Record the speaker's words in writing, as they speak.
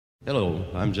Hello,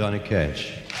 I'm Johnny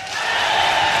Cash.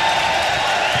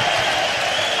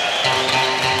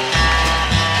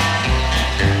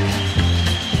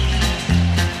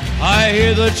 I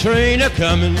hear the train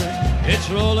a-comin', it's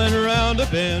rolling around a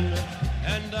bend,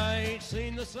 and I ain't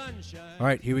seen the sunshine. All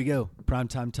right, here we go.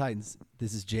 Primetime Titans.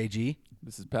 This is JG,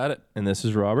 This is Pat. And this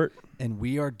is Robert. and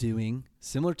we are doing,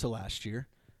 similar to last year,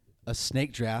 a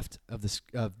snake draft of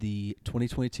the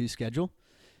 2022 schedule.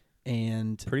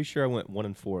 And Pretty sure I went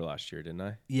 1-4 last year, didn't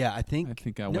I? yeah, I think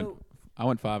I went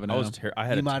 5-0. I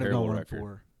had you a might have terrible gone record.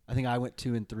 1-4. I think I went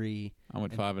 2-3. I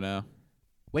went 5-0.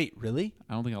 Wait, really?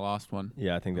 I don't think I lost one.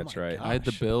 Yeah, I think Oh that's my right. God. I had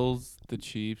the Gosh. Bills, the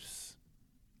Chiefs.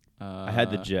 I had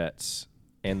the Jets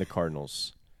and the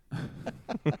Cardinals. Can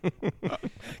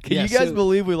Yeah, you guys so-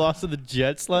 believe we lost to the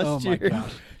Jets last Oh my year?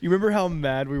 gosh. You remember how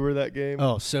mad we were that game?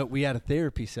 Oh, so we had a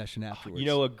therapy session afterwards. You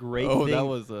know, a great Oh, thing. that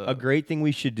was a great thing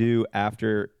we should do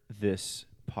after this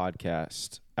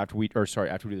podcast. After we do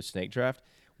the snake draft,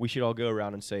 we should all go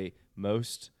around and say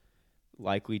most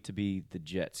likely to be the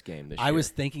Jets game this year. I was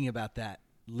thinking about that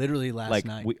literally last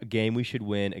night. A game we should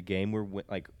win, a game we're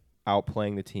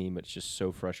outplaying the team. It's just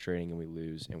so frustrating, and we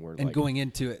lose, and we're and going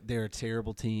into it, they're a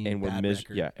terrible team. and we're bad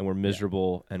record. and we're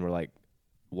miserable, and we're like,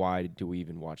 why do we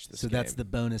even watch this? So game? that's the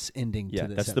bonus ending yeah, to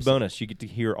this that's episode. the bonus. You get to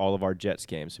hear all of our Jets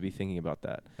games, so be thinking about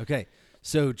that. Okay,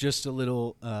 so just a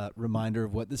little reminder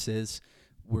of what this is.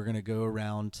 We're gonna go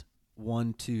around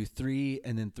 1, 2, 3,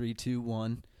 and then 3, 2,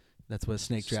 1. That's what a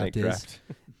snake draft is.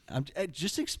 I'm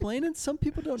just explaining. Some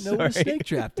people don't know what a Sorry. snake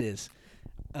draft is.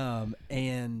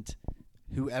 And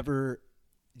whoever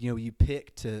you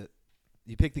pick the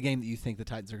game that you think the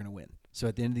Titans are going to win. So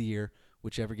at the end of the year,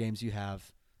 whichever games you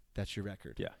have, that's your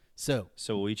record. Yeah. So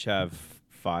So we'll each have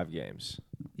 5 games.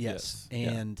 yes,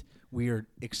 Yeah. and we are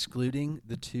excluding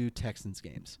the 2 Texans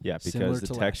games. Yeah, similar because the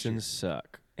to last year. Texans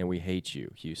suck, and we hate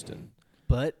you, Houston.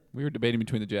 But We were debating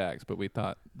between the Jags, but we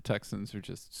thought the Texans are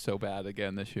just so bad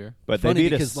again this year. But funny they beat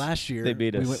because us last year They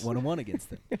beat us. we went 1-1 against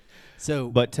them. So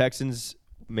But Texans,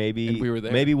 maybe And we were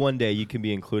there. maybe one day you can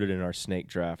be included in our snake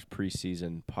draft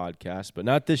preseason podcast, but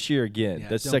not this year again. Yeah,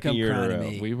 That's don't second come year in crying a to row.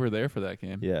 me. We were there for that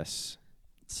game. Yes.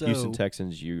 so Houston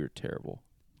Texans, you're terrible.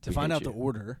 to We find hate out you. the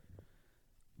order,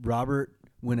 Robert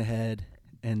went ahead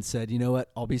and said, "You know what?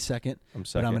 I'll be second, I'm but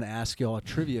second. I'm going to ask y'all a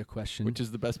trivia question." Which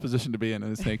is the best position to be in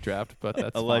a snake draft, but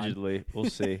that's fine. Allegedly. We'll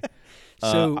see.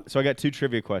 So- so I got 2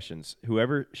 trivia questions.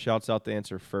 Whoever shouts out the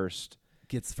answer first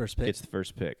gets the first pick, gets the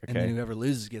first pick. and then Okay? whoever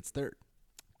loses gets third.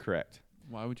 Correct.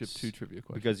 Why would you have 2 trivia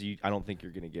questions? Because I don't think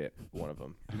you're going to get one of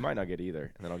them. You might not get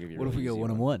either, and then I'll give you. a What if really we go easy 1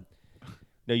 and one.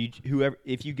 1? No,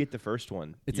 if you get the first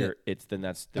one, It's you're, it. it's then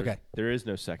that's Okay. There is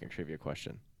no second trivia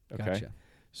question. Okay. Gotcha.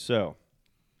 So,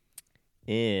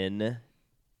 let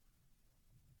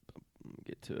me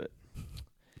get to it.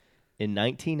 In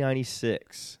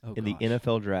 1996, Oh, in the gosh.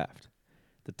 NFL draft,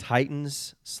 the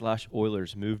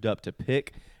Titans/Oilers moved up to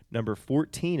pick number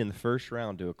 14 in the first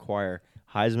round to acquire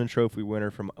Heisman Trophy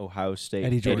winner from Ohio State,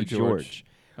 Eddie George. Eddie George.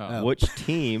 Oh. Which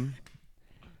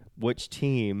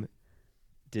team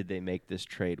did they make this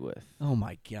trade with? Oh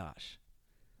my gosh!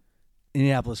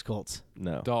 Indianapolis Colts.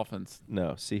 No. Dolphins.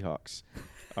 No, Seahawks.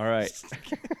 All right.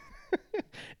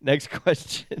 Next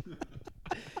question.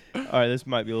 All right, this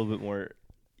might be a little bit more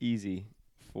easy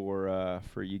for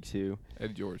you two.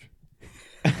 Eddie George.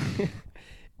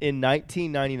 In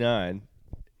 1999,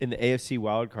 in the AFC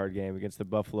wildcard game against the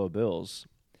Buffalo Bills,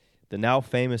 the now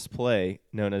famous play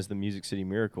known as the Music City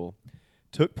Miracle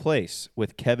took place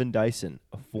with Kevin Dyson,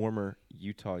 a former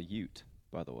Utah Ute,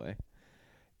 by the way,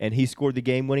 and he scored the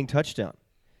game-winning touchdown.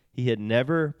 He had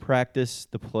never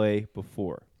practiced the play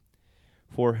before.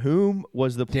 For whom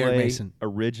was the Derek play Mason.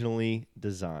 originally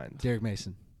designed? Derek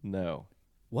Mason. No,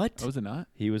 What? Oh, was it not?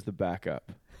 he was the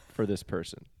backup for this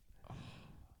person.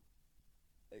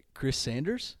 Chris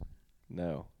Sanders?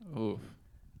 No. Oof.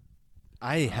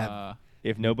 I have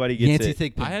If nobody gets Yancey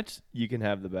it, Thigpen. I had. you can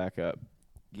have the backup.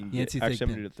 You can Yancey actually, I'm Thigpen.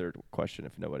 going to do the third question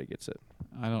if nobody gets it.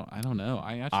 I don't know.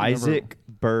 I actually Isaac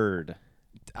Bird.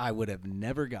 I would have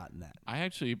never gotten that. I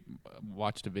actually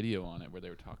watched a video on it where they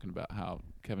were talking about how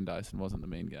Kevin Dyson wasn't the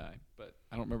main guy, but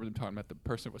I don't remember them talking about the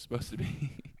person it was supposed to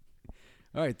be.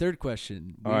 All right, third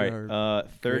question. We All are right.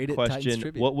 great Third at Titans question.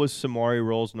 trivia. What was Samari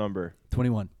Roll's number?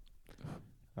 21.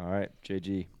 All right,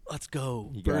 JG. Let's go.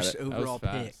 You got First it. That was overall pick.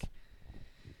 fast.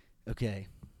 Okay.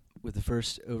 With the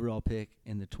first overall pick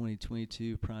in the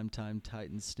 2022 Primetime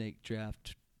Titans Snake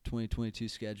Draft 2022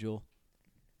 schedule,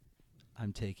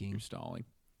 I'm taking. You're stalling.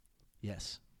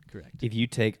 Yes, correct. If you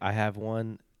take, I have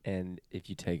one, and if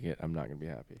you take it, I'm not going to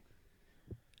be happy.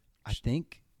 I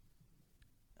think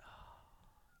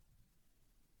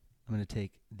I'm going to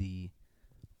take the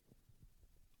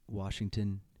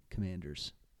Washington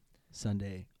Commanders,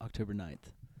 Sunday, October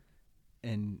 9th.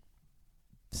 And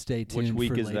stay tuned Which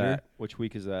week for is later. that? Which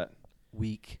week is that?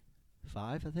 Week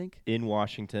 5, I think, In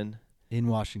Washington, in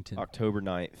Washington. October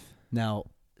 9th. Now,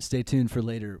 stay tuned for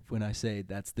later when I say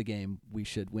that's the game we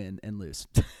should win and lose.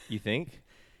 You think?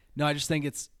 No, I just think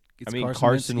it's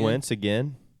Carson Wentz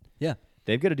again. Yeah.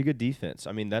 They've got a good defense.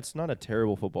 I mean, that's not a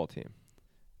terrible football team,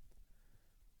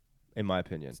 in my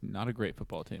opinion. It's not a great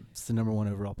football team. It's the number 1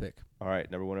 overall pick. All right,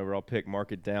 number 1 overall pick.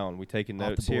 Mark it down. We taking Off the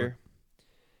notes board. here?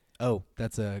 Oh,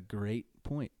 that's a great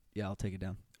point. Yeah, I'll take it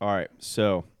down. All right,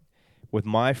 so with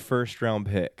my first-round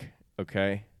pick,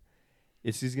 okay,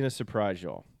 this is going to surprise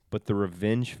y'all, but the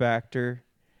revenge factor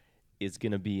is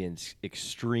going to be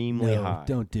extremely high.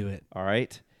 Don't do it. All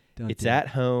right? It's do at it.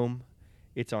 home.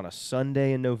 It's on a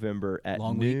Sunday in November at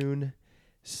Long week. noon.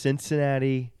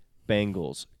 Cincinnati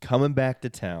Bengals coming back to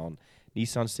town.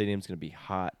 Nissan Stadium's going to be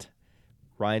hot.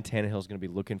 Ryan Tannehill's going to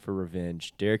be looking for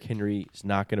revenge. Derrick Henry is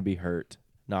not going to be hurt.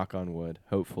 Knock on wood,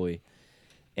 hopefully.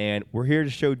 And we're here to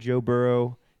show Joe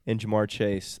Burrow and Jamar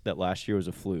Chase that last year was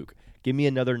a fluke. Give me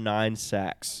another 9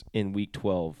 sacks in Week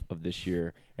 12 of this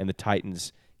year, and the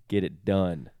Titans get it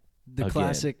done. The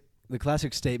again.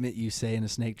 classic statement you say in a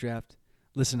snake draft.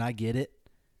 Listen, I get it,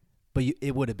 but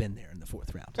it would have been there in the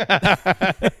 4th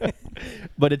round.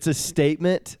 But it's a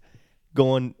statement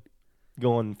going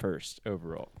first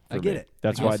overall. I get it.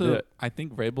 That's why I Also, did it. I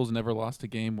think Vrabel's never lost a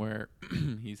game where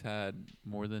he's had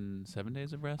more than 7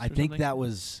 days of rest. I or think something. that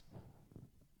was.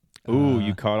 Ooh,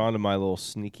 you caught on to my little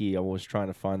sneaky. I was trying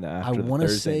to find the after the wanna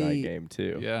Thursday say- night game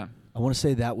too. Yeah. I want to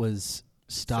say that was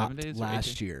stopped days or 8 last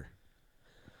days? year.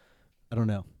 I don't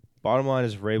know. Bottom line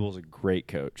is Vrabel's a great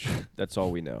coach. That's all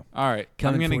we know. All right.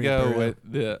 Coming I'm for going you, to go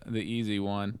Burrow. with the easy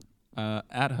one.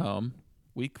 At home,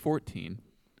 Week 14,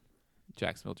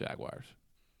 Jacksonville Jaguars.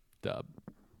 Dub.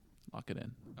 Lock it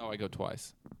in. Oh, I go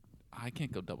twice. I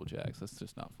can't go double Jags. That's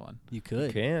just not fun. You You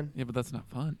could. can. Yeah, but that's not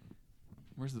fun.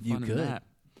 Where's the You fun could. in that?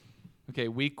 Okay,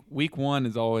 week 1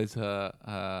 is always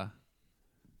a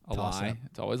Toss lie. up.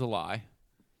 It's always a lie.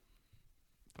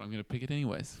 But I'm going to pick it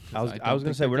anyways. 'cause I was don't going to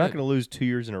think say they're we're not good. going to lose 2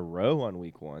 years in a row on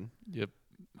Week 1. Yep,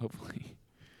 hopefully.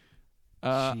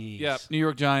 Jeez. Yeah, New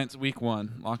York Giants, Week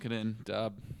 1. Lock it in.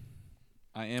 Dub.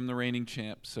 I am the reigning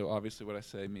champ, so obviously what I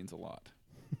say means a lot.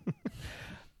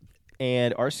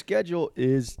 And our schedule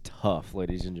is tough,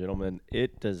 ladies and gentlemen.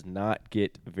 It does not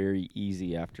get very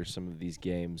easy after some of these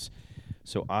games.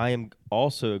 So I am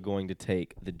also going to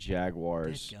take the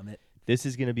Jaguars. Dadgummit. This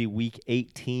is going to be Week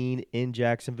 18 in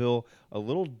Jacksonville. A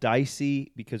little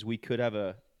dicey because we could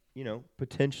have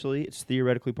potentially, it's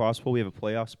theoretically possible we have a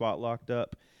playoff spot locked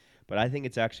up. But I think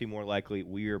it's actually more likely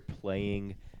we are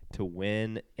playing to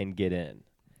win and get in.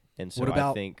 And so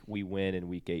I think we win in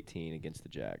Week 18 against the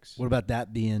Jags. What about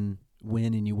that being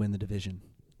win and you win the division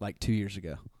like 2 years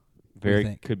ago? What do you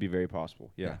think? Could be very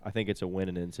possible. Yeah. Yeah. I think it's a win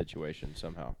and in situation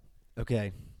somehow.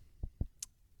 Okay.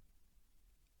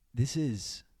 This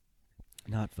is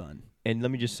not fun. And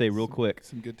let me just say real quick,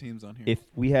 Some good teams on here. if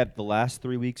we have the last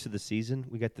 3 weeks of the season,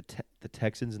 we got the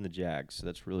Texans and the Jags, so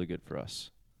that's really good for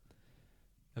us.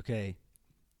 Okay.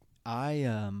 I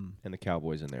And the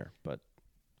Cowboys in there, but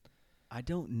I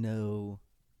don't know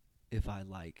if I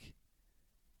like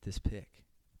this pick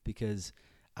because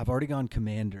I've already gone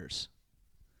Commanders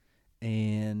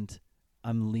and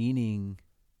I'm leaning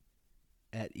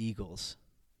at Eagles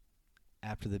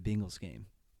after the Bengals game.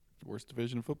 Worst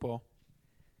division of football.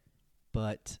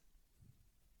 But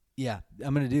yeah,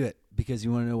 I'm going to do it because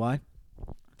you want to know why?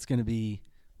 It's going to be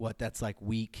that's like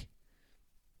week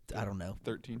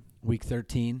 13. Week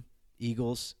 13,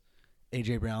 Eagles.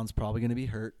 A.J. Brown's probably going to be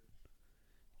hurt.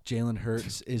 Jalen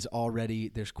Hurts is already,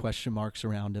 there's question marks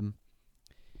around him.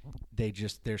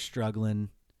 They're struggling.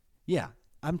 Yeah,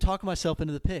 I'm talking myself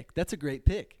into the pick. That's a great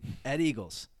pick. At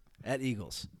Eagles.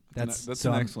 That's so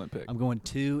an I'm- excellent pick. I'm going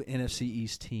 2 NFC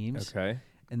East teams. okay.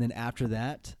 And then after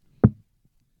that,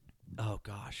 oh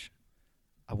gosh,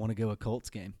 I want to go a Colts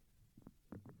game.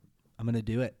 I'm going to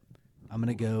do it. I'm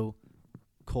going to go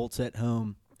Colts at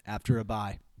home after a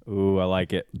bye. Ooh, I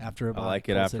like it. After a bye. I like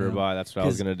it Colts at after a home. bye. That's what I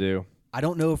was 'Cause going to do. I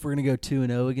don't know if we're going to go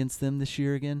 2-0 against them this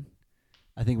year again.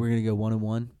 I think we're going to go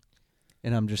 1-1,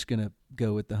 and I'm just going to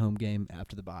go with the home game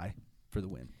after the bye for the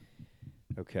win.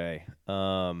 Okay.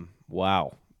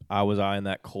 Wow. I was eyeing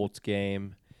that Colts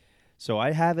game. So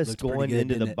I have us Looked pretty going good,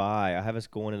 into the didn't it? bye. I have us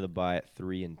going into the bye at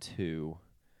 3-2. I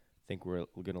think we're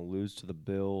going to lose to the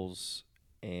Bills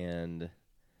and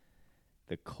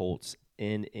the Colts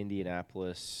in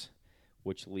Indianapolis,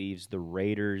 which leaves the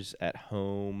Raiders at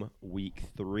home Week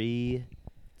 3.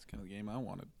 It's kind of the game I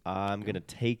wanted. I'm going to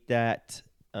take that,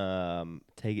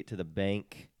 take it to the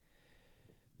bank,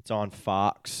 It's on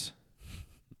Fox.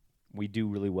 We do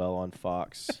really well on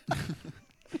Fox.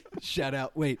 Shout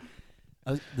out. Wait,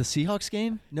 the Seahawks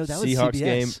game? No, that was Seahawks CBS.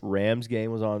 game, Rams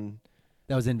game was on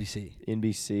That was NBC.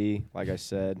 NBC, like I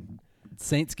said.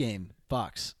 Saints game,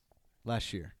 Fox,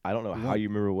 last year. I don't know how you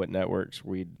remember what networks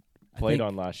we played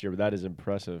on last year, but that is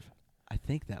impressive. I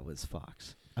think that was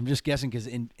Fox. I'm just guessing because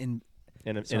in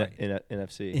NFC.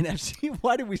 NFC,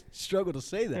 why did we struggle to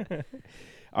say that?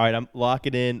 All right, I'm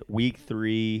locking in week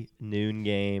 3, noon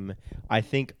game. I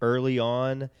think early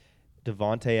on,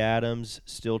 Devontae Adams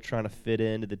still trying to fit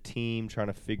into the team, trying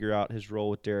to figure out his role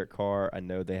with Derek Carr. I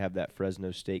know they have that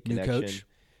Fresno State connection.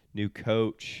 New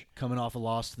coach. Coming off a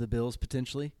loss to the Bills,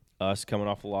 potentially. Us coming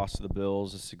off a loss to the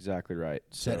Bills. That's exactly right.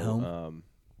 Set home.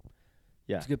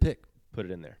 Yeah. It's a good pick. Put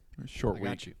it in there. Short I week.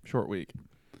 got you. Short week.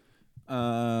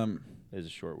 It is a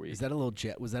short week. Is that a little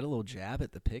was that a little jab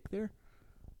at the pick there?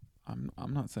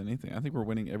 I'm not saying anything. I think we're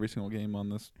winning every single game on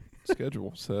this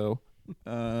schedule. So,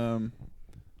 the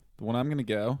one I'm going to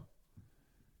go,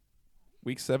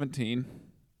 week 17,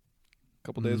 a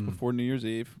couple days before New Year's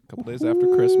Eve, a couple days after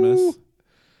Christmas,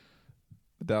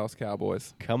 the Dallas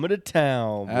Cowboys coming to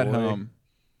town at boy. home.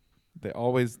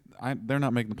 They're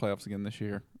not making the playoffs again this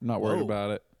year. I'm not worried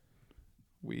about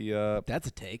it. That's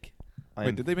a take.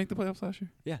 Wait, did they make the playoffs last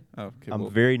year? Yeah. Oh, okay. I'm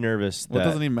very nervous Well, it that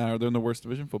doesn't even matter. They're in the worst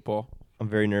division football. I'm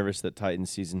very nervous that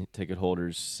Titans season ticket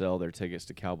holders sell their tickets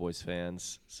to Cowboys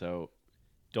fans. So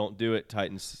don't do it,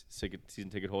 Titans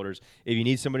season ticket holders. If you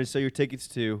need somebody to sell your tickets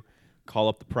to, call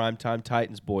up the Primetime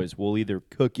Titans boys. We'll either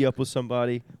cook you up with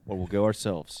somebody or we'll go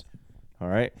ourselves. All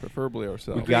right? Preferably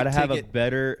ourselves. We've got to have a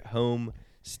better home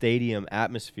stadium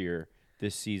atmosphere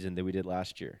this season than we did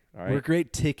last year. All right? We're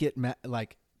great ticket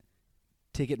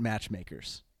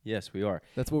matchmakers. Yes, we are.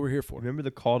 That's what we're here for. Remember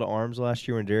the call to arms last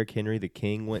year when Derrick Henry, the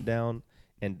king, went down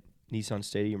and Nissan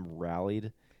Stadium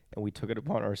rallied and we took it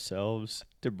upon ourselves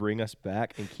to bring us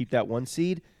back and keep that 1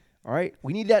 seed? All right?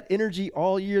 We need that energy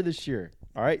all year this year.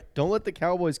 All right? Don't let the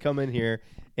Cowboys come in here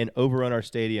and overrun our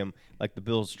stadium like the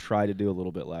Bills tried to do a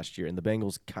little bit last year. And the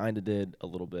Bengals kind of did a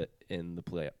little bit in the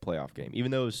playoff game,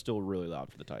 even though it was still really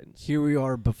loud for the Titans. Here we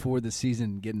are before the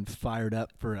season getting fired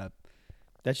up for a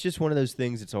That's just one of those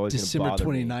things that's always going to December bother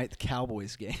me. 29th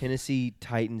Cowboys game. Tennessee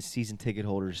Titans season ticket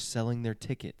holders selling their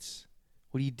tickets.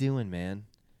 What are you doing, man?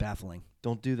 Baffling.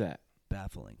 Don't do that.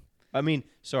 Baffling. I mean,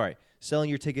 sorry, selling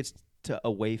your tickets to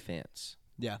away fans.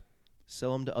 Yeah.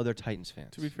 Sell them to other Titans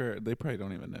fans. To be fair, they probably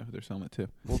don't even know who they're selling it to.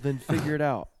 Well, then figure it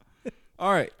out.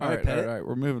 All right. Pat.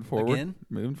 We're moving forward. Again?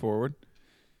 Moving forward.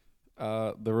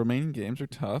 The remaining games are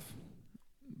tough.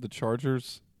 The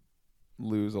Chargers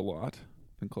lose a lot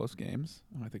in close games.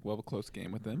 I think we'll have a close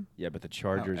game with them. Yeah, but the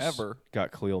Chargers However,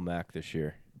 got Khalil Mack this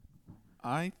year.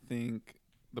 I think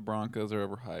the Broncos are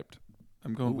overhyped.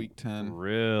 I'm going week 10.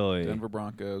 Really? Denver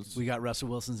Broncos. We got Russell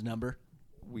Wilson's number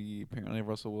We apparently have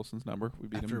Russell Wilson's number. We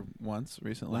beat him once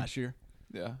recently. last year.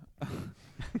 Yeah.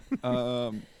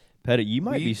 Pettit, you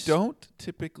might we be. don't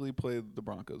typically play the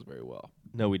Broncos very well.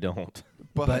 No, we don't.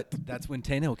 But that's when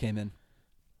Tannehill came in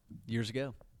years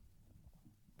ago.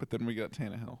 But then we got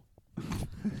Tannehill.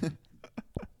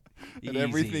 Easy. And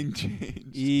everything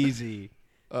changed. Easy.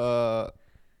 All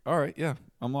right, yeah.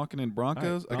 I'm locking in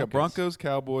Broncos. All right, I got Broncos,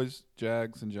 Cowboys,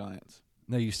 Jags, and Giants.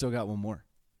 No, you still got one more.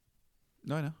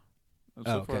 No, I know. I'm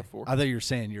Oh, so far okay. at 4. I thought you were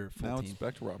saying you're full Now team. it's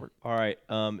back to Robert. All right,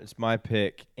 it's my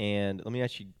pick, and let me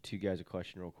ask you two guys a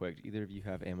question real quick. Do either of you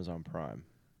have Amazon Prime?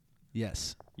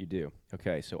 Yes. You do.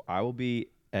 Okay, so I will be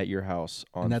at your house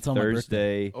on And that's on my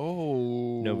Thursday,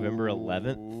 Oh. November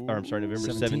 11th, or I'm sorry, November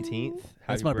 17th. Happy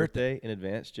That's my birthday. in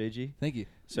advance, JG. Thank you.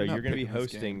 So You're not you're going to be picking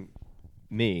this hosting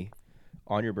me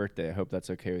on your birthday. I hope that's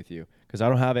okay with you, because I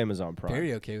don't have Amazon Prime.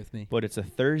 Very okay with me. But it's a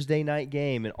Thursday night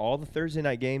game, and all the Thursday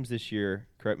night games this year,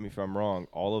 correct me if I'm wrong,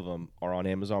 all of them are on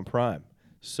Amazon Prime.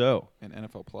 So And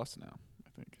NFL Plus now, I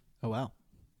think. Oh, wow.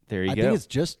 there you I go. think it's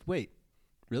just, wait,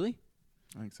 really?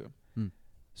 I think so.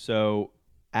 So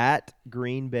at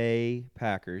Green Bay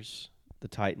Packers, the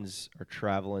Titans are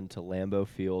traveling to Lambeau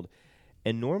Field.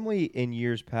 And normally in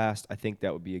years past, I think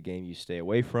that would be a game you stay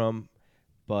away from.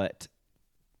 But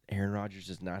Aaron Rodgers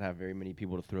does not have very many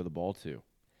people to throw the ball to.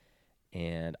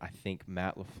 And I think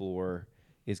Matt LaFleur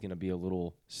is going to be a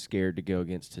little scared to go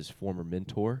against his former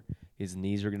mentor. His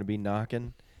knees are going to be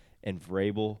knocking. And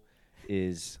Vrabel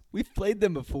is... We've played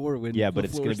them before. When Yeah, but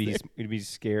it's LaFleur's going to there. be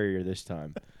scarier this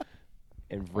time.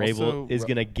 And Vrabel Also, is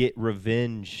going to get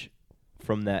revenge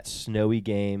from that snowy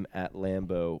game at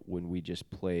Lambeau when we just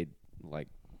played like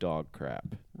dog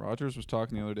crap. Rogers was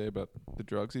talking the other day about the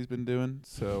drugs he's been doing.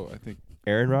 So I think,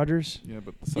 Aaron Rodgers, yeah,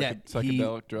 but the Yeah,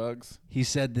 psychedelic drugs. He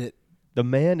said that the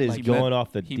man is Like, going met-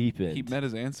 off the he, deep end. He met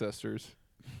his ancestors.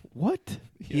 What?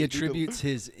 He attributes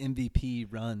his MVP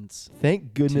runs.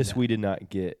 Thank goodness that. we did not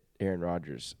get Aaron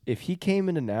Rodgers. If he came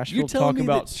into Nashville telling talking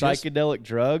me about that just- psychedelic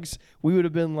drugs, we would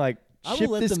have been like, I will ship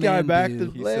let this the guy man back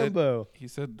do- to Lambeau. He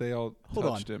said they all Hold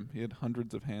on. touched him. He had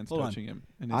hundreds of hands Hold on. touching him.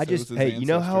 And he I said it just, was his hey, you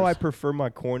know how I ancestors. prefer my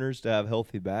corners to have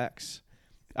healthy backs?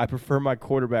 I prefer my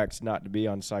quarterbacks not to be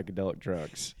on psychedelic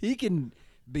drugs. He can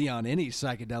be on any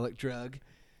psychedelic drug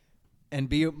and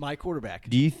be my quarterback.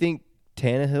 Do you think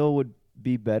Tannehill would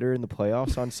be better in the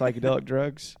playoffs on psychedelic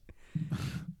drugs?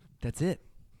 That's it.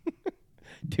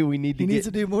 Do we need to He get needs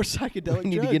to do more psychedelic we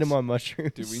need drugs. to get him on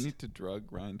mushrooms? Do we need to drug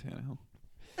Ryan Tannehill?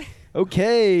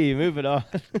 Okay, moving on.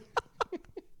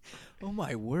 Oh,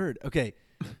 my word. Okay.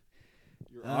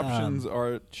 Your options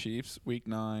are Chiefs week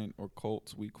 9 or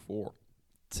Colts week 4.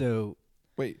 So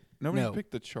Wait, nobody No.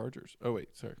 picked the Chargers. Oh wait,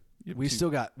 sorry. You have we two- still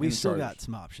got and the Chargers.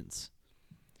 some options.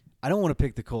 I don't want to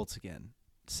pick the Colts again.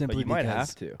 Simply you might because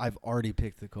have to. I've already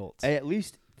picked the Colts. Hey, at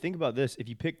least think about this. If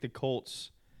you pick the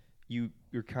Colts, you're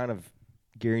kind of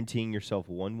guaranteeing yourself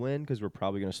one win because we're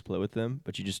probably going to split with them,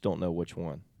 but you just don't know which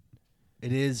one.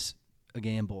 It is a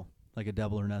gamble, like a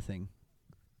double or nothing.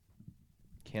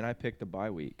 Can I pick the bye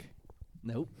week?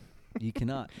 Nope, you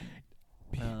cannot.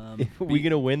 Are we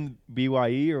going to win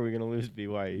BYE or are we going to lose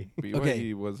BYE? BYE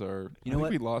Okay. was our. You I know think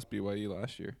what? we lost BYE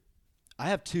last year. I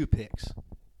have 2 picks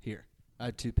here. I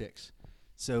have 2 picks.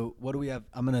 So what do we have?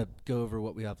 I'm going to go over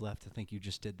what we have left. I think you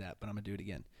just did that, but I'm going to do it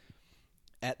again.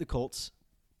 At the Colts,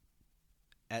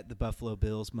 at the Buffalo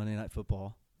Bills, Monday Night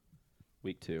Football,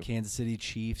 Week 2. Kansas City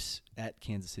Chiefs at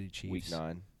Kansas City Chiefs. Week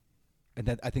 9.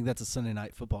 And I think that's a Sunday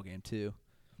night football game too.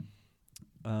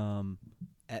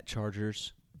 At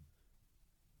Chargers.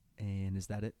 And is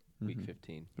that it? Week Mhm.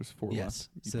 15. There's 4 Yes.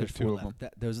 left. You So there's picked 4 2 of left. them.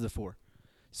 Those are the 4.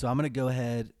 So I'm going to go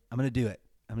ahead. I'm going to do it.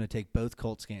 I'm going to take both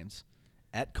Colts games.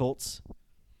 At Colts.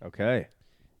 Okay.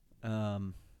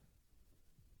 Dang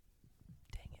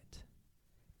it.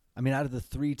 I mean, out of the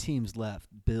 3 teams left,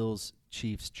 Bills,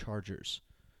 Chiefs, Chargers,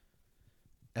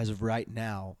 as of right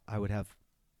now, I would have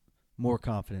more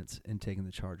confidence in taking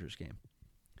the Chargers game.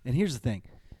 And here's the thing.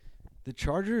 The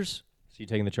Chargers, So you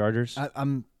taking the Chargers?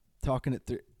 I'm talking it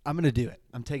through. I'm going to do it.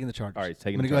 I'm taking the Chargers. All right,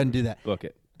 taking I'm the going to go ahead and do Chargers. that. Book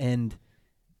it. And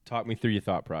Talk me through your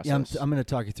thought process. yeah, I'm going to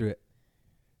talk you through it.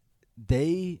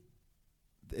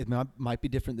 It might be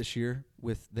different this year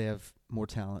they have more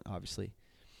talent, obviously.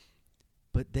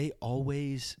 But they're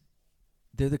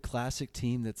the classic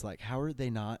team that's like, how are they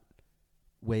not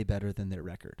way better than their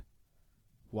record?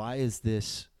 Why is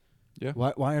this? Yeah.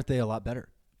 Why aren't they a lot better?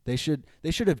 They should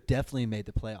have definitely made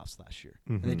the playoffs last year.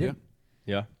 And they Mhm. didn't.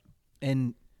 Yeah.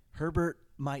 And Herbert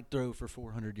might throw for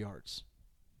 400 yards.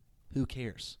 Who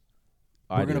cares?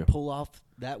 I We're going do. to pull off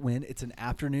that win. It's an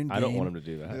afternoon game I don't want him to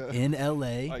do that. in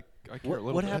LA. I care a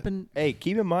little What bit. happened? Hey,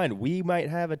 keep in mind, we might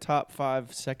have a top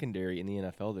 5 secondary in the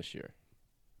NFL this year.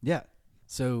 Yeah.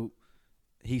 So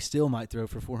he still might throw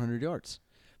for 400 yards.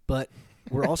 But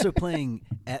we're also playing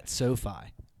at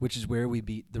SoFi, which is where we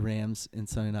beat the Rams in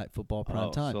Sunday Night Football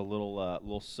prime time. So a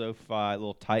little SoFi,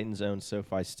 little Titans-owned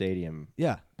SoFi Stadium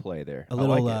Yeah. play there. A I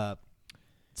little like it.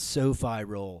 SoFi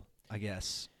roll, I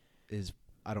guess, is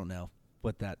I don't know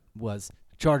what that was.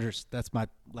 Chargers, that's my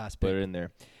last Put pick. it in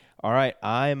there. All right,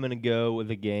 I'm going to go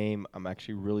with a game. I'm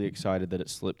actually really excited that it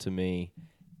slipped to me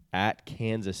at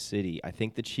Kansas City. I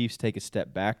think the Chiefs take a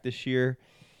step back this year.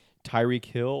 Tyreek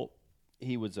Hill,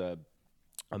 he was a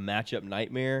matchup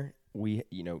nightmare.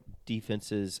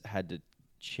 Defenses had to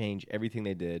change everything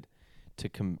they did to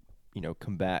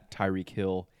combat Tyreek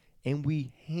Hill, and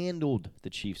we handled the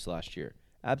Chiefs last year.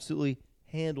 Absolutely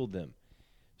handled them.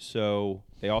 So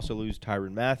they also lose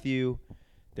Tyrann Mathieu,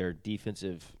 their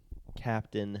defensive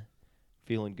captain.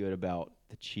 Feeling good about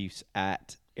the Chiefs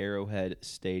at Arrowhead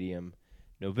Stadium.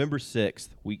 November 6th,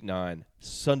 Week 9,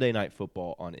 Sunday Night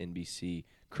Football on NBC.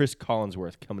 Chris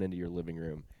Collinsworth coming into your living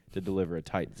room to deliver a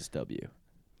Titans W.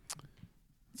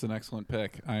 It's an excellent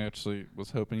pick. I actually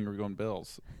was hoping you were going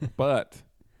Bills. But,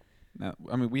 now,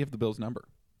 I mean, we have the Bills number.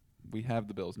 We have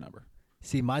the Bills number.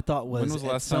 See, my thought was When was the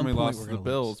at last some time we point lost we're to the gonna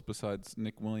Bills lose. besides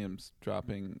Nick Williams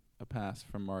dropping a pass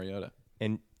from Mariota?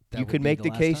 And That you would could be make the the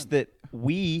last case time.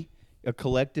 that a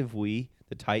collective we,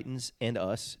 the Titans and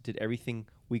us, did everything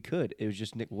we could. It was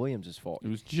just Nick Williams' fault. It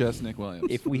was just Nick Williams.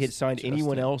 If we It had was signed just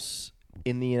anyone him. else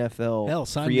in the NFL Hell,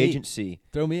 sign free me. agency,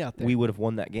 Throw me out there. we would have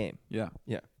won that game. Yeah.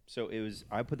 Yeah. So it was.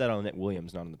 I put that on Nick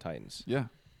Williams, not on the Titans. Yeah.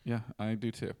 Yeah, I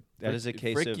do too. That is a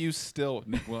case Frick of- you still,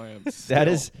 Nick Williams. That Still.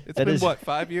 is- It's that been is- what,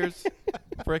 5 years?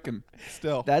 Frick him.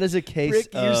 Still. That is a case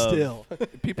Frick you of still.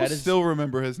 People that is- still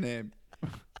remember his name.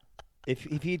 If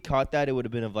he'd caught that, it would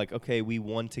have been of like, okay, we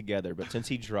won together. But since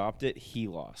he dropped it, he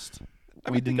lost. I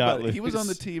We mean, did think not about it. lose. He was on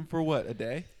the team for what, a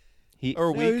day?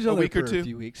 or a No, he week, was a only week or for two. a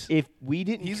few weeks. If we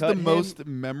didn't He's cut the him, most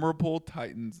memorable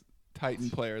Titan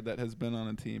player that has been on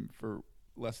a team for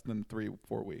less than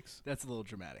 3-4 weeks. That's a little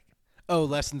dramatic. Oh,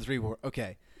 less than 3 more.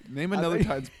 Okay. Name another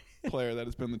Titans player that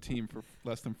has been on the team for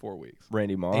less than 4 weeks.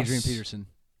 Randy Moss. Adrian Peterson.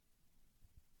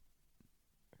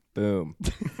 Boom.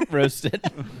 Roasted.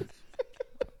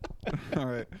 All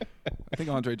right. I think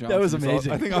Andre Johnson. was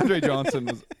amazing. I think Andre Johnson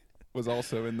was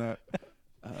also in that.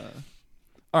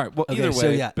 All right. Well, Okay, either way, so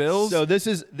yeah. Bills. So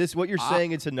this what you're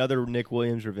saying. It's another Nick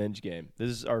Williams revenge game. This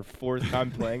is our 4th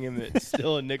time playing him. It's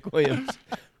still a Nick Williams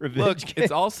revenge Look, game.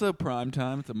 it's also prime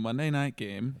time. It's a Monday night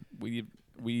game.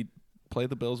 We play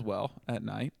the Bills well at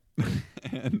night.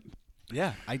 And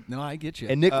Yeah, I get you.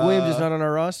 And Nick Williams is not on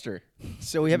our roster,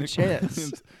 so we have a chance.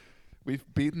 Williams, we've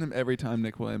beaten them every time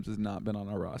Nick Williams has not been on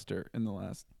our roster in the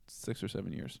last 6 or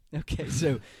 7 years. Okay,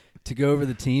 so to go over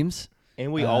the teams.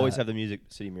 And we always have the Music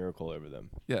City Miracle over them.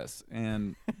 Yes,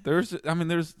 and there's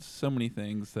so many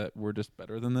things that we're just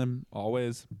better than them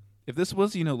always. If this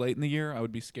was late in the year, I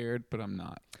would be scared, but I'm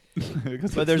not.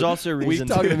 But there's also a reason.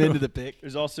 We talked him into the pick.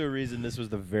 There's also a reason this was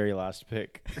the very last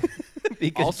pick.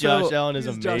 Because Also, Josh Allen is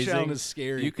amazing. Josh Allen is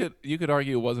scary. You could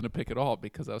argue it wasn't a pick at all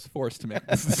because I was forced to make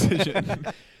this decision.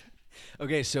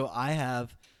 Okay, so I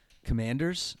have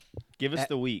Commanders. Give us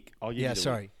the week. I'll give you Yeah, the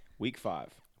sorry. Week 5.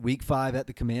 Week 5 at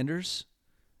the Commanders.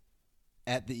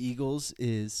 At the Eagles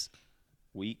is,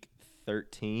 Week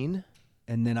 13.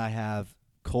 and then I have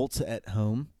Colts at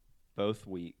home. Both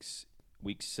weeks.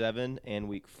 Week 7 and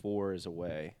Week 4 is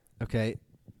away. Okay,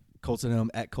 Colts at home,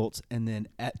 at Colts, and then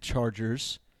at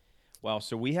Chargers. Wow,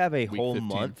 so we have a Week whole 15.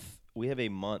 month. We have a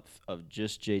month of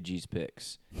just JG's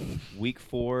picks. Week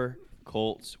 4,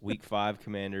 Colts. Week 5,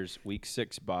 Commanders. Week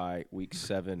 6, bye. Week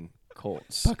 7,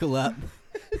 Colts. Buckle up.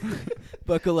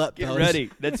 Buckle up, Get fellas. ready.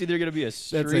 That's either going to be a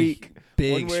That's a streak,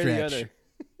 big one way or the stretch. other.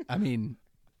 I mean,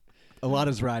 a lot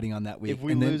is riding on that week. If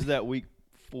we And then- lose that Week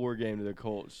 4 game to the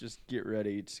Colts, just get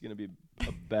ready. It's going to be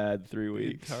a bad 3 The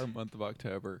weeks. entire month of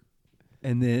October.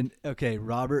 And then, okay,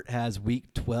 Robert has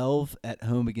Week 12 at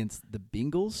home against the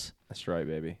Bengals. That's right,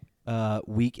 baby.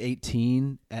 Week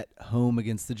 18 at home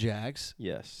against the Jags.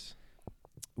 Yes.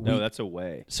 No, Week- that's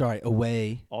away. Sorry,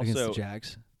 away against Also- the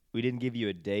Jags. We didn't give you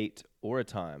a date or a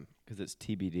time because it's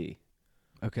TBD.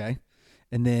 Okay.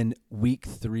 And then Week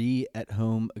 3 at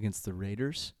home against the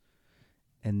Raiders.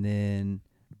 And then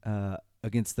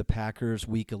against the Packers,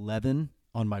 Week 11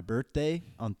 on my birthday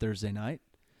on Thursday night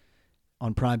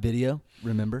on Prime Video,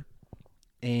 remember?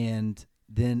 And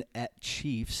then at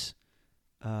Chiefs,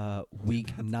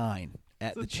 Week 9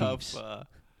 at the Chiefs.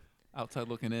 Outside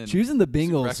looking in. Choosing the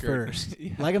Bengals record. first.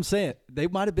 Yeah. Like I'm saying, they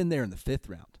might have been there in the 5th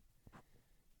round.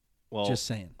 Well, Just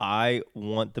saying. I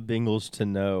want the Bengals to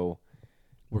know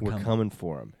we're coming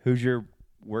for them. Who's your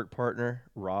work partner?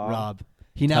 Rob.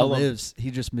 He now Tell him- lives.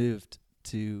 He just moved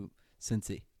to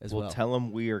Cincy as well. Tell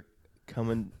him we are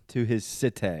coming to his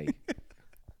city.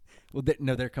 Well,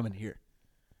 they're coming here.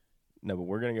 No, but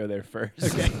we're going to go there first.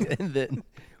 Okay. And then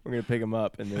we're going to pick them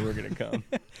up, and then we're going to come.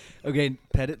 Okay,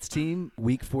 Pettit's team,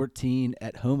 Week 14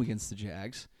 at home against the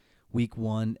Jags. Week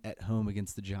 1 at home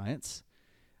against the Giants.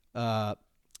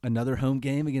 Another home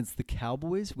game against the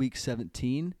Cowboys, Week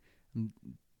 17. I'm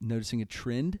noticing a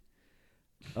trend.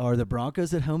 Are the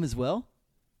Broncos at home as well?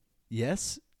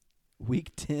 Yes.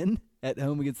 Week 10 at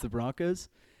home against the Broncos.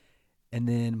 And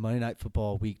then Monday Night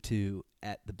Football, Week 2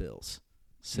 at the Bills.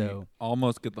 So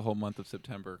almost get the whole month of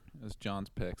September as John's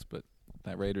picks, but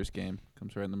that Raiders game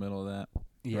comes right in the middle of that.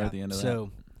 Right at the end of that.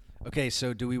 Okay,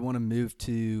 so do we want to move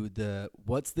to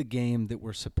what's the game that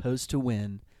we're supposed to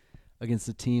win against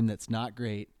a team that's not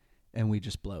great and we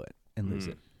just blow it and lose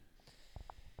it?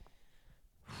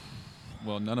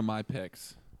 Well, none of my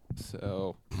picks.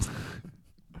 So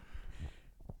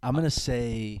I'm going to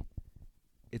say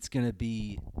it's going to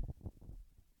be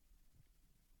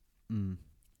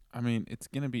it's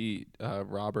going to be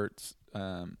Robert's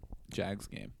Jags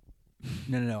game.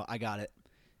 No, I got it.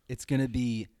 It's going to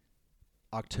be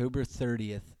October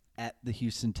 30th at the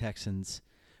Houston Texans.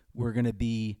 We're going to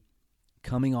be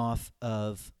coming off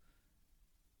of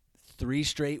 3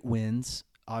 straight wins.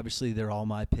 Obviously, they're all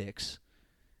my picks.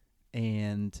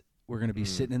 And we're going to be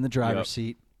sitting in the driver's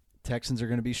seat. Texans are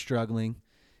going to be struggling,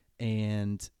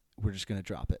 and we're just going to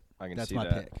drop it. I can That's see my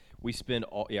that. pick. We spent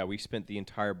the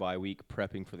entire bye week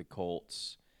prepping for the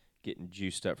Colts, getting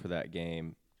juiced up for that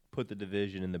game, put the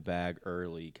division in the bag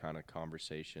early kind of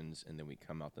conversations, and then we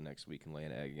come out the next week and lay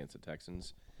an egg against the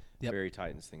Texans. Yep. Very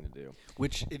Titans thing to do.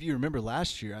 Which, if you remember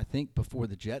last year, I think before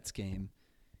the Jets game,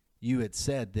 you had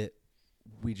said that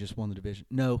we just won the division.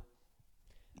 No.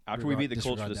 After we beat the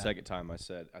Colts for the disregard that. second time,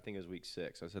 I think it was week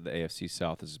 6. I said the AFC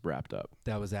South is wrapped up.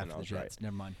 That was after I the was Jets. right.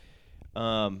 Never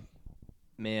mind.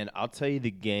 Man, I'll tell you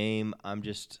the game. I'm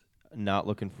just not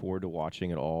looking forward to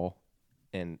watching at all,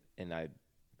 and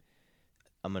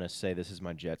I'm gonna say this is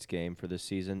my Jets game for this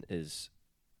season. Is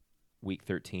Week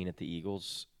 13 at the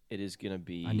Eagles. It is gonna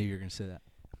be. I knew you were going to say that.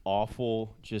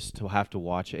 Awful just to have to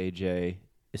watch AJ,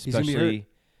 He's gonna be hurt.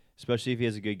 especially if he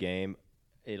has a good game.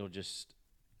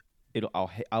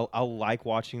 I'll like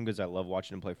watching him because I love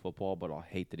watching him play football, but I'll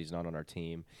hate that he's not on our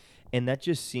team. And that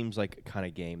just seems like a kind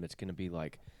of game that's going to be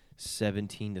like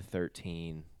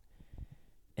 17-13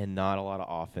 and not a lot of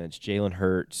offense. Jalen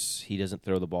Hurts, he doesn't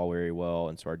throw the ball very well,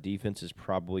 and so our defense is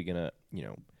probably going to,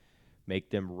 make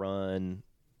them run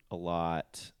a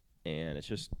lot, and it's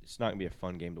not going to be a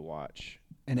fun game to watch.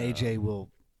 And AJ will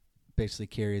basically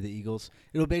carry the Eagles.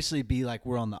 It'll basically be like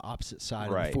we're on the opposite side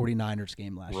Right. of the 49ers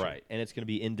game last year. Right, and it's going to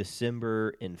be in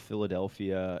December in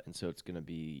Philadelphia, and so it's going to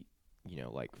be,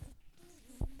 like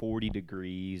 40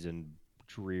 degrees and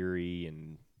dreary,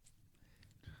 and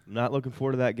I'm not looking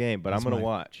forward to that game, but I'm going to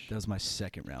watch. That was my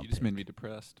second round You just pick. made me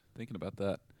depressed thinking about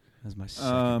that. That was my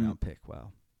second round pick.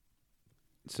 Wow.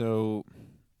 So,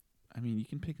 I mean, you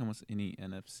can pick almost any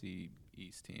NFC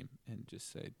East team and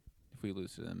just say, if we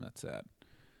lose to them, that's sad.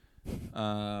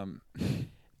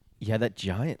 Yeah, that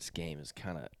Giants game is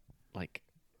kind of like,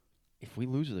 if we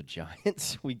lose to the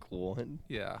Giants week 1,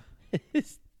 Yeah.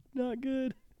 it's not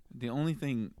good. The only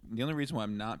reason why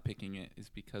I'm not picking it is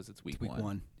because it's week Week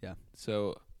one. Yeah.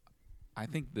 So, I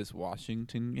think this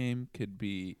Washington game could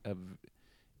be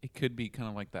it could be kind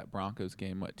of like that Broncos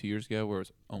game 2 years ago where it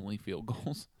was only field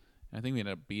goals. And I think we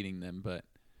ended up beating them, but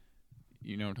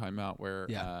you know what I'm talking about where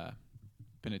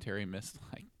Vinatieri missed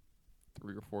like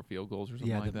 3 or 4 field goals or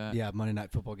something like that. Yeah, Monday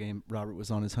Night Football game. Robert was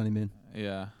on his honeymoon.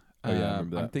 Yeah. Oh, yeah, I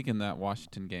remember that. I'm thinking that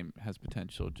Washington game has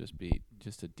potential to just be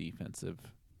just a defensive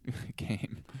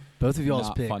game. Both of y'all's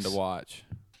Not picks. fun to watch.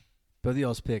 Both of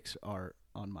y'all's picks are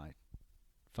on my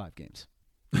 5 games.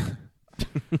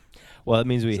 Well, that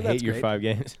means we So hate that's your great. 5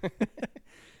 games.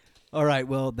 All right.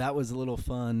 Well, that was a little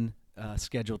fun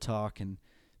schedule talk and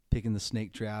picking the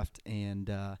snake draft.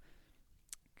 And,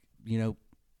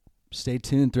 stay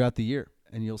tuned throughout the year,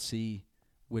 and you'll see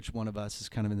which one of us is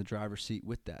kind of in the driver's seat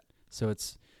with that. So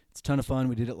it's a ton of fun.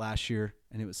 We did it last year,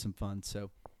 and it was some fun. So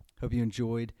hope you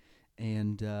enjoyed.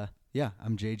 And,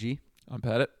 I'm JG, I'm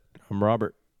Pettit. I'm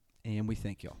Robert. and we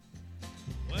thank y'all.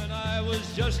 When I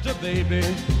was just a baby,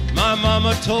 my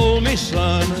mama told me,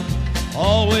 son,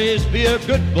 always be a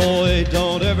good boy,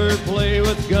 don't ever play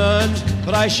with guns.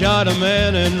 But I shot a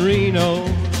man in Reno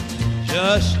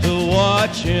just to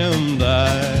watch him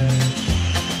die.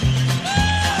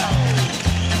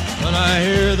 When I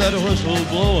hear that whistle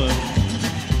blowing,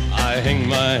 I hang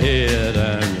my head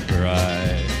and cry.